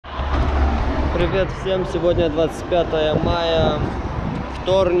Привет всем! Сегодня 25 мая,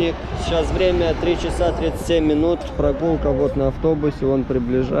 вторник. Сейчас время 3 часа 37 минут. Прогулка вот на автобусе, он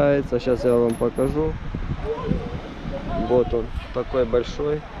приближается. Сейчас я вам покажу. Вот он, такой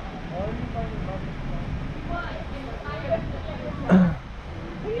большой.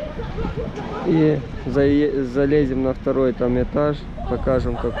 И залезем на второй там этаж,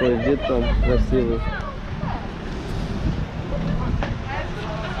 покажем, какой вид там красивый.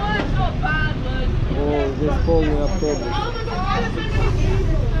 О, здесь полный автобус.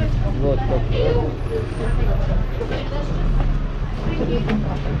 Вот такой.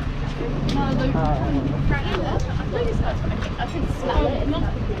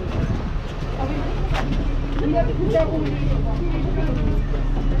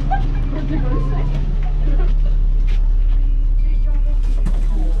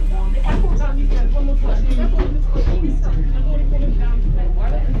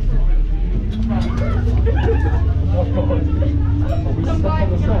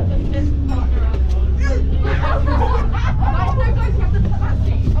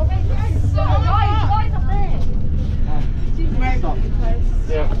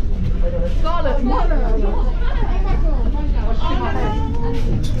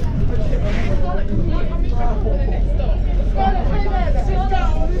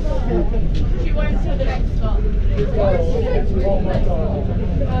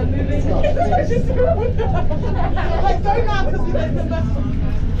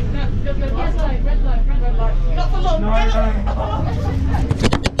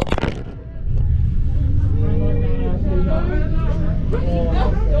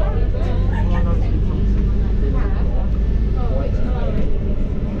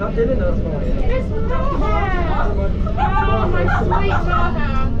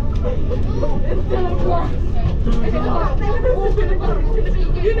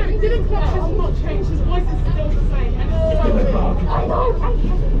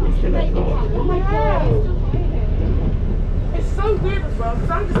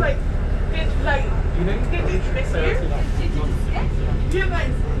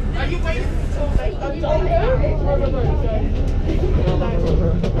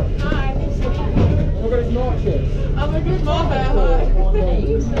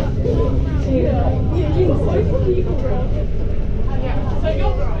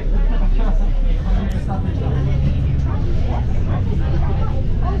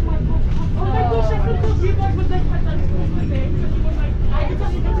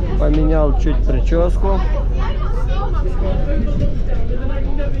 Поменял чуть прическу.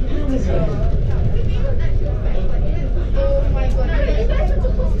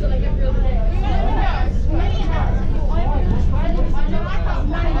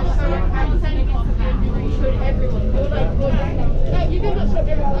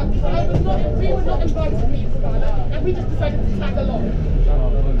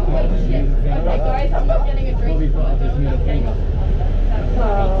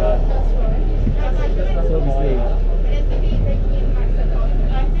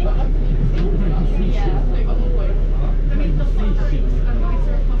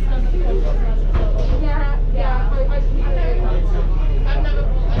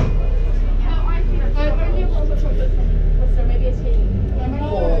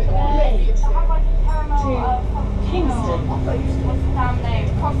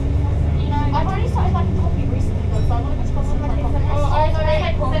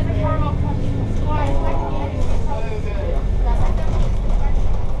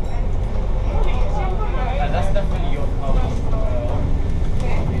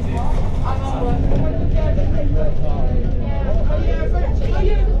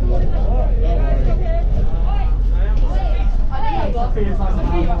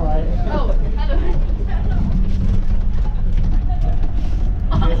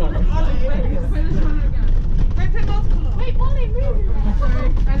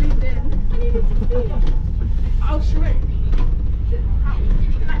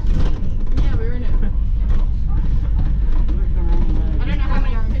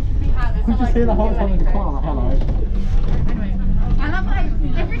 See the whole time in the corner, hello. Anyway, I love like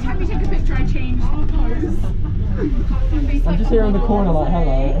every time we take a picture I change pose. I'm just here in the corner like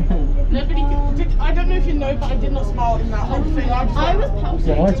hello. Nobody I don't know if you know, but I did not smile in that whole thing. I was pulsing.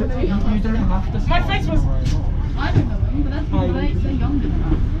 Yeah, you don't have to smile. My face was... I don't know them, but that's because they're younger than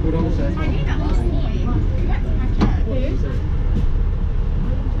us. Hold on a sec. I need that last boy.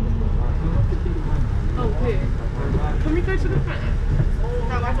 Oh, who? Can we go to the front?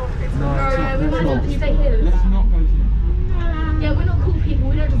 No, I don't want to go to the No, No, we might not stay here. let's not go to the Yeah, we're not cool people.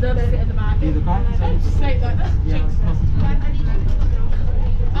 We don't deserve to sit at the back. the back is Say that. yeah, Jinx. that's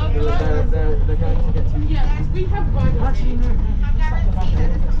Oh, hello. they're going to get to. Yeah, we have one. Actually, no. Just at the back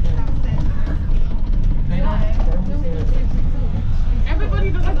end. They don't.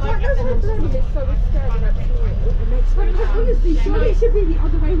 Everybody doesn't like it. Honestly, surely it should be the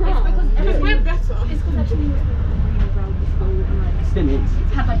other way round. Because we're better. It's because actually we're around the school and like Still is.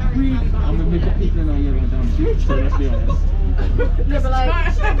 have like really I mean, we've got people in our year who are done. So let's be honest. no, but like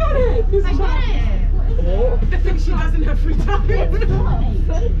I got it. I got it. The thing she does in her free time.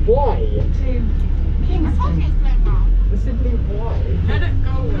 Why? I told you it's playing wrong. Simply why? Let it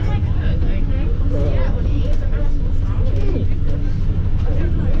go.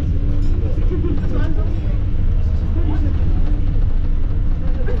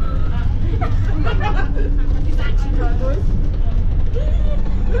 It's actually good, boys.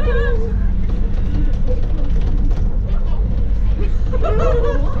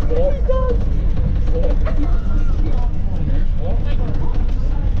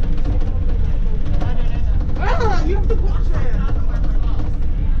 Ah, you have to watch it.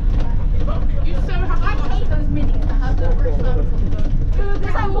 You so have I hate those minis that have the roof on top of them.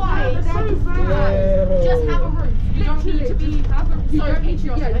 Is that why? They're so bad. Just have a roof. You don't need to be so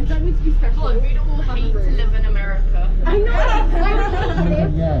patriotic. Yeah, you don't need to be special. God, we'd all hate to live in America. I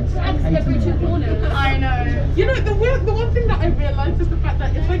know. Yes. Thanks every two corners. I know. You know, the one thing that I realised is the fact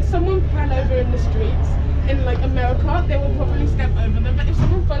that if like someone fell over in the streets in like America, they would probably step over them. But if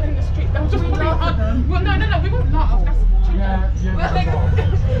someone fell in the street, they'll just probably laugh at them. Well, no, we won't laugh. That's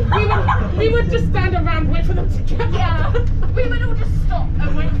we would just stand around, wait for them to get up. Yeah. We would all just stop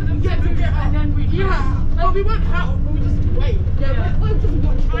and wait for them to get up. And then we Well, we won't help. We'll just wait. Yeah, we'll just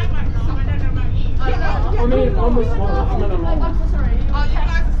watch. I might not. I don't know about you. I know. I mean, on the spot, I'm gonna lie. I'm so sorry. Oh, you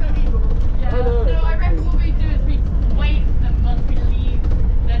guys are so evil. Yeah. I know. No, I reckon what we do is we wait for them once we leave,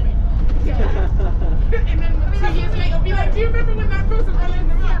 then we And then 2 years later, we'll be like, do you remember when that person fell in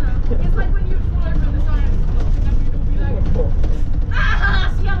the mud? It's like when you fall over the science block and then we'd all be like,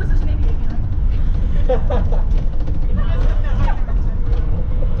 ah, see, I was such an idiot, you know.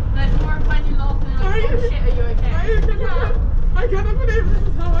 There's more of when you laugh and Are like, you- oh shit, are you okay? I can't believe this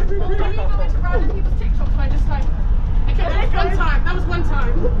is how I Or feel. when you go into random people's TikToks, I just like, Okay, that was one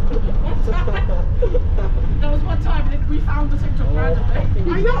time. there was one time that we found the TikTok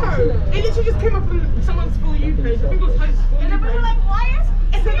randomly. I know. It literally just came up on someone's For You page. I think it was Hope's For And You then we were page. like, why is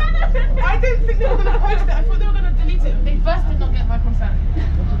Sienna? I didn't think they were going to post it. I thought they were going to delete it. They first did not get my consent.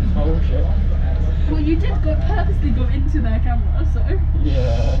 Oh shit. Well, you did purposely go into their camera, so.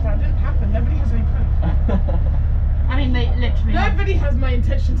 Yeah. That didn't happen. Nobody has any proof. I mean, they literally Nobody has my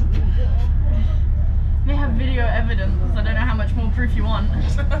intentions of they have video evidence. I don't know how much more proof you want.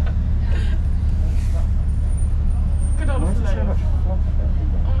 Good old Why is there so Flo. much fluff?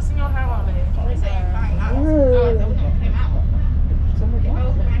 Oh, Senor, how are they? Everywhere.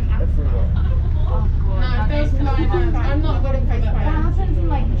 No, those lines. I'm not going to post That my happens in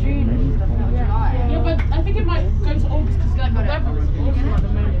like June and stuff, not July. Yeah, but I think it might go to August because like the weather is awful at the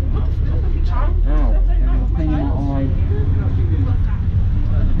moment. What the child? Ow. Pain in my eye.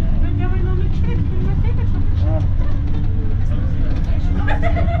 We're going on a trip with my favorite Ah.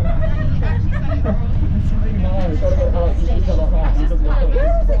 No, gotta get out. You should tell her that. He doesn't want to.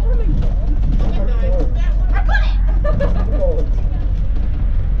 I got it!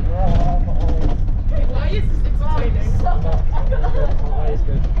 Why is this exciting? My eye is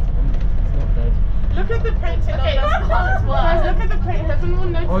good. It's not dead. Look at the painting Okay, on that's how it's Guys, worked. look at the paint. Has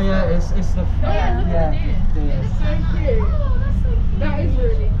anyone noticed? Oh yeah, it's the yeah, look at it. It's so cute. That is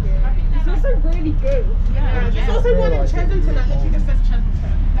really cute. It's also really good. Yeah, there's also one in Chesington that literally just says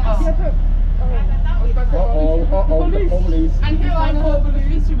Chesington. the police. And he's like, oh,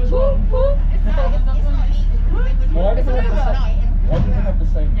 police, he was wrong. Why do they have the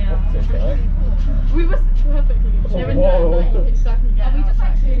same optic, right? We were perfectly. Oh, They were whoa. not like exactly. Are we just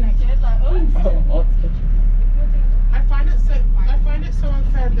like connected? Like, oh. What? I find it so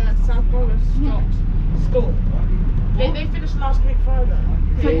unfair that South Borough stopped school. They finished last week Friday.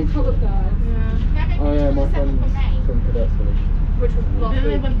 Like colour guys. Yeah. Oh yeah, my friends from cadets finished. Which was last Then they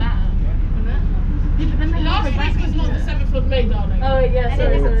week. went back. Last week was not the 7th of May, darling. Oh yeah,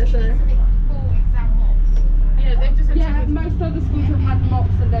 sorry. Yeah, they've just Yeah, most other schools have had mocks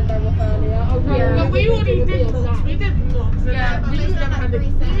and then they were earlier. Oh, no, But we already did mocks. We did mocks. Yeah, we just never had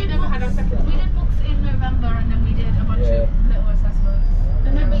we never had our second. We did books in November and then we did a bunch of little assessments.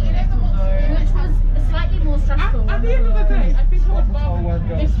 Which was slightly more stressful. At the end of the day, I think I would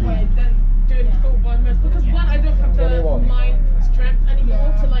rather this way than doing full blind maths because one, I don't have the mind strength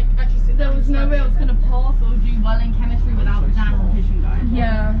anymore to like actually sit There down. was no way I was going to pass or do well in chemistry without the damn revision guide.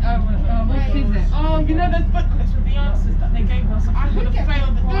 Yeah. With physics. Oh, you know those booklets with the answers that they gave us? I would have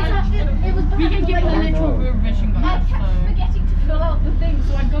failed. It was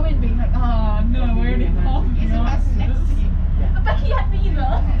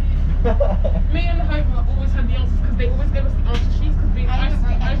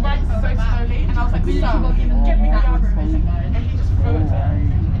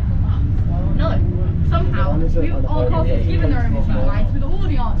No. Somehow, our class was given their emission rights with all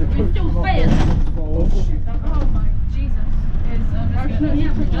the answers. We still failed. Oh my Jesus.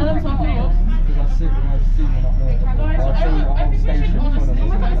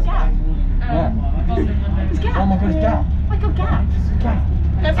 Oh my god, it's Gap. Like a gap.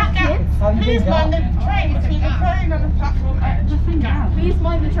 There's that gap. Please mind the train between the train and the platform edge. Please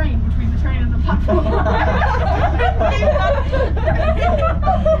mind the train between the train and the platform.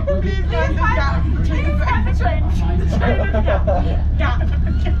 Please mind the gap between the train and the gap. Gap.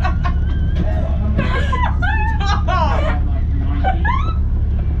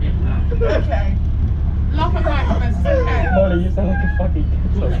 Okay. Laugh at my expenses, okay? Molly, you sound like a fucking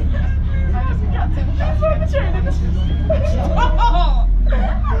kettle.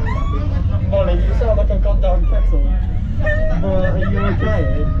 Molly, you sound like a goddamn kettle. Are you okay?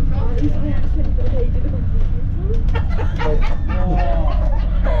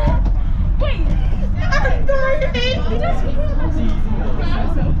 Wait.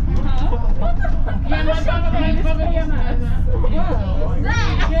 Yeah, my brother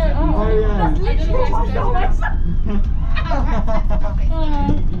That's literally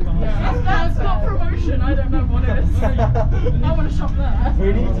That's not promotion. I don't know what it is. I want to shop there.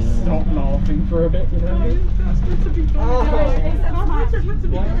 We need to stop laughing for a bit, you know? Radio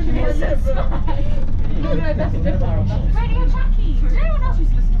Jackie. Does anyone else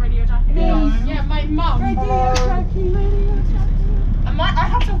used to listen to Radio Jackie? Yeah, my mum. Radio Jackie. And I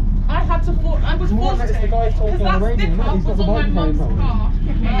had to force. I was forced to. It's the guy talking Because on the that radio, sticker isn't it? He's got was the on my microphone mum's on. car.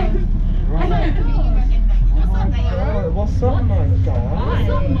 What's up, my guy?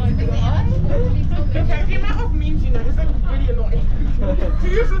 Okay, the amount of memes you know is like really annoying.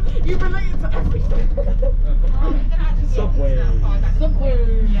 You relate it to everything. Subway.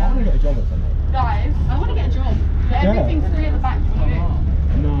 Subway. I want to get a job at something. Guys, I want to get a job. Yeah. Everything's free at the back.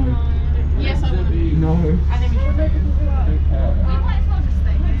 No. Yes, I would. No. And then we might as well just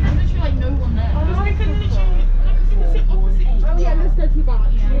stay. There's literally like no one there. We can literally sit opposite each other. Oh yeah, let's go to the bar.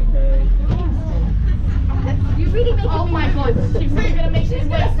 You're really making oh my god, she's really gonna make this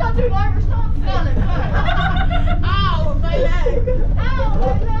way. Start doing Irish dance, Scarlett. Ow, my leg. Ow,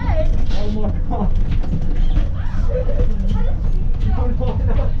 my leg. Oh my god.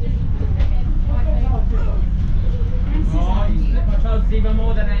 Oh, you split my trousers even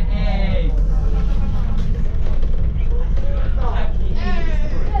more than an egg.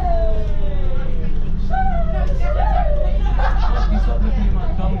 You stop looking at my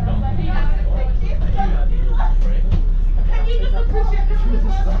dum dum. Can you just appreciate this is the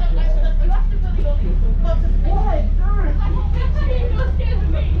first time I said that you have to go to your not to why?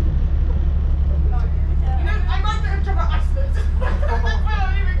 You know, I might get a job at Iceland. I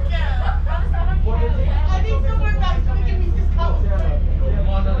don't even care. I need someone that's going to give me discounts. No,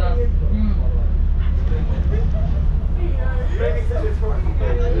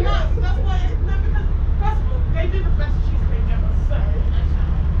 that's why. No, because first of all, they do the best cheesecake ever. So.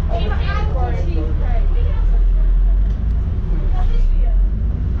 Even and cheesecake.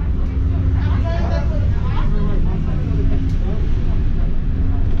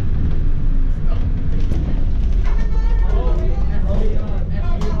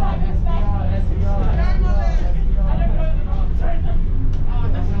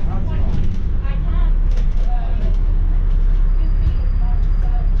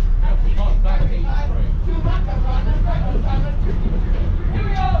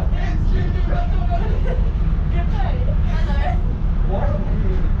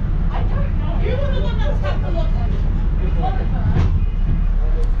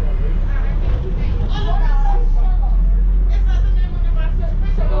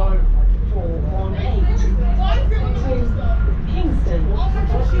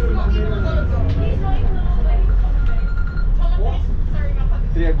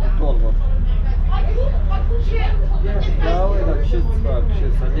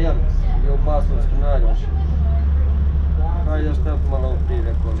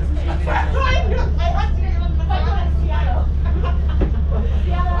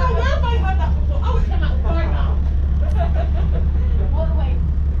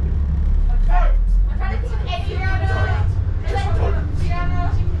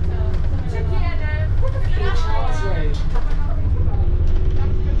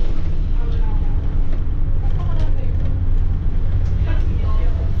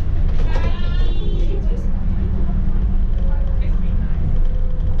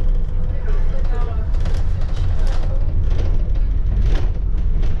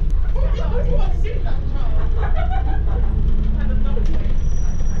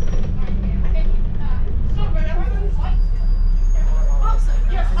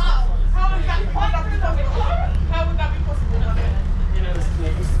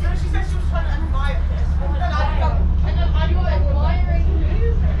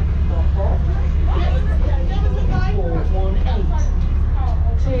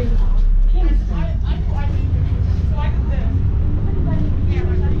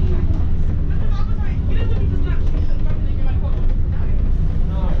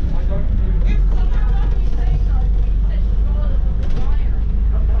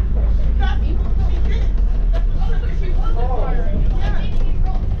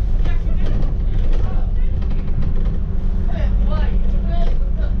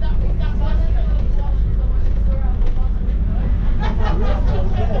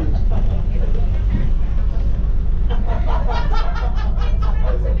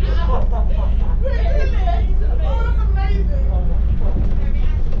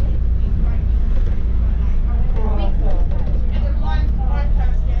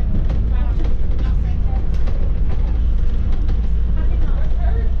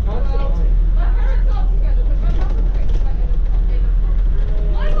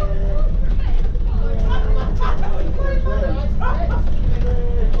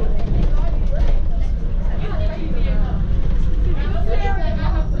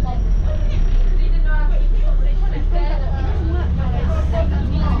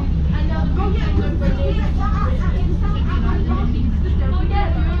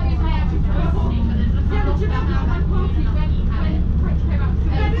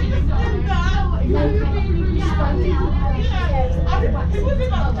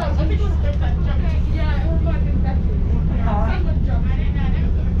 I think it was a bit that jumped. Yeah, it